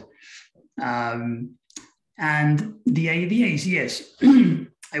unquote. And the idea is, yes,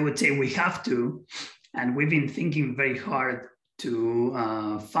 I would say we have to, and we've been thinking very hard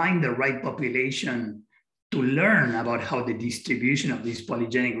to find the right population to learn about how the distribution of these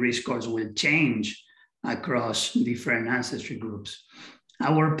polygenic risk scores will change across different ancestry groups.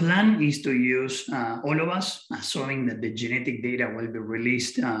 Our plan is to use all of us, assuming that the genetic data will be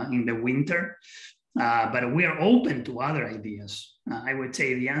released in the winter, but we are open to other ideas. I would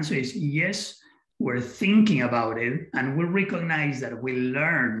say the answer is yes, we're thinking about it, and we recognize that we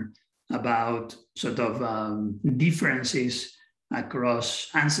learn about sort of differences across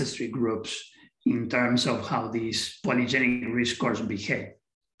ancestry groups in terms of how these polygenic risk scores behave.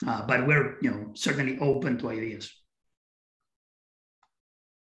 But we're certainly open to ideas.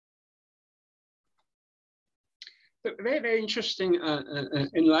 Very, very interesting,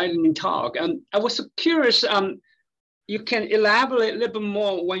 enlightening talk. And I was curious, you can elaborate a little bit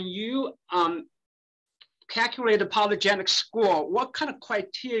more when you calculate the polygenic score, what kind of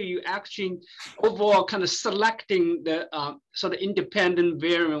criteria you actually overall kind of selecting the sort of independent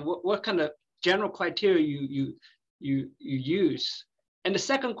variant, what kind of general criteria you use? And the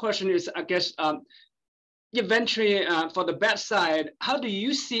second question is, I guess, eventually for the bedside, how do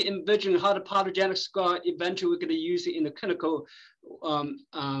you envision how the polygenic score eventually we're going to use it in the clinical,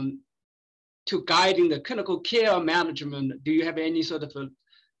 to guiding the clinical care management? Do you have any sort of a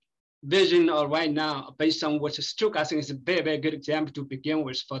vision or right now based on what Stuck, I think is a very, very good example to begin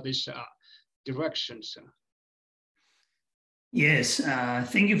with for this direction. So. Yes,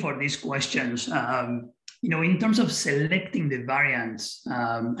 thank you for these questions. In terms of selecting the variants,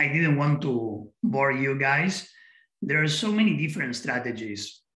 I didn't want to bore you guys. There are so many different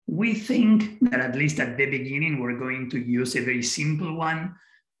strategies. We think that at least at the beginning, we're going to use a very simple one.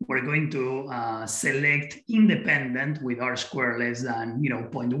 We're going to select independent with R-square less than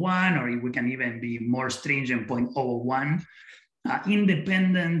 0.1, or we can even be more stringent, 0.01.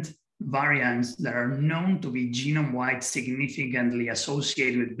 Independent variants that are known to be genome-wide significantly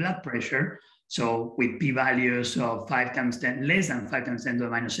associated with blood pressure, so with p-values of 5 times 10, less than 5 times 10 to the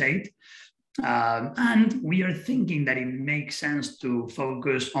minus 8. And we are thinking that it makes sense to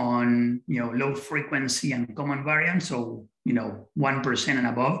focus on low frequency and common variants, so 1% and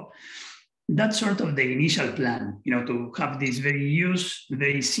above. That's sort of the initial plan, to have this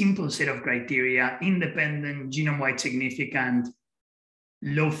very simple set of criteria: independent, genome-wide significant,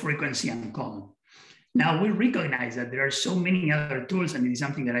 low frequency, and common. Now we recognize that there are so many other tools, and it is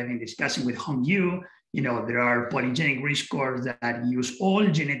something that I've been discussing with Hong Yu. There are polygenic risk scores that use all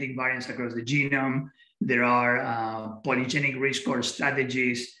genetic variants across the genome. There are polygenic risk score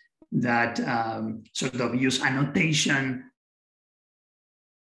strategies that sort of use annotation.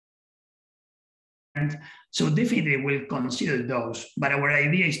 And so definitely we'll consider those, but our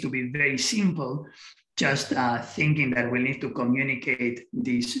idea is to be very simple, just thinking that we need to communicate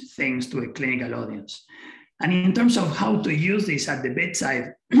these things to a clinical audience. And in terms of how to use this at the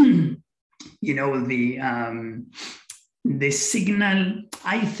bedside, the signal,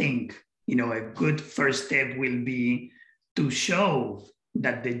 I think, a good first step will be to show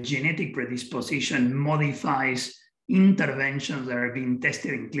that the genetic predisposition modifies interventions that are being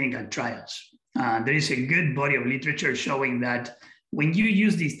tested in clinical trials. There is a good body of literature showing that when you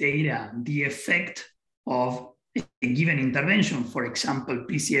use this data, the effect of a given intervention, for example,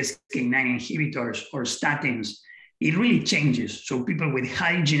 PCSK9 inhibitors or statins, it really changes. So people with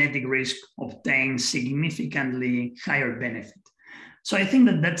high genetic risk obtain significantly higher benefit. So I think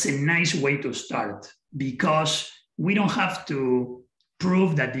that that's a nice way to start, because we don't have to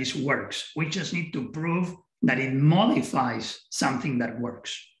prove that this works. We just need to prove that it modifies something that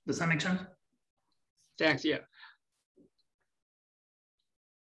works. Does that make sense? Thanks, yeah.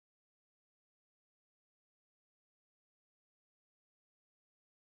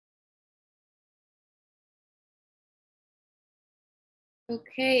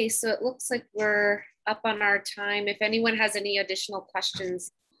 Okay, so it looks like we're up on our time. If anyone has any additional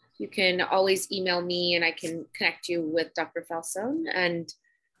questions, you can always email me and I can connect you with Dr. Falcone. And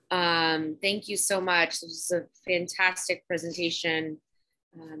thank you so much. This was a fantastic presentation.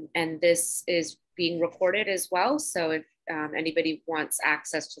 And this is being recorded as well. So if anybody wants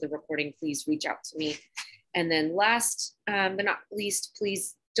access to the recording, please reach out to me. And then last but not least,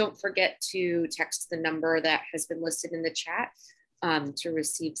 please don't forget to text the number that has been listed in the chat to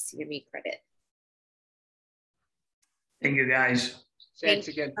receive CME credit. Thank you, guys. Thanks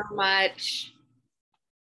again. Thank you so much.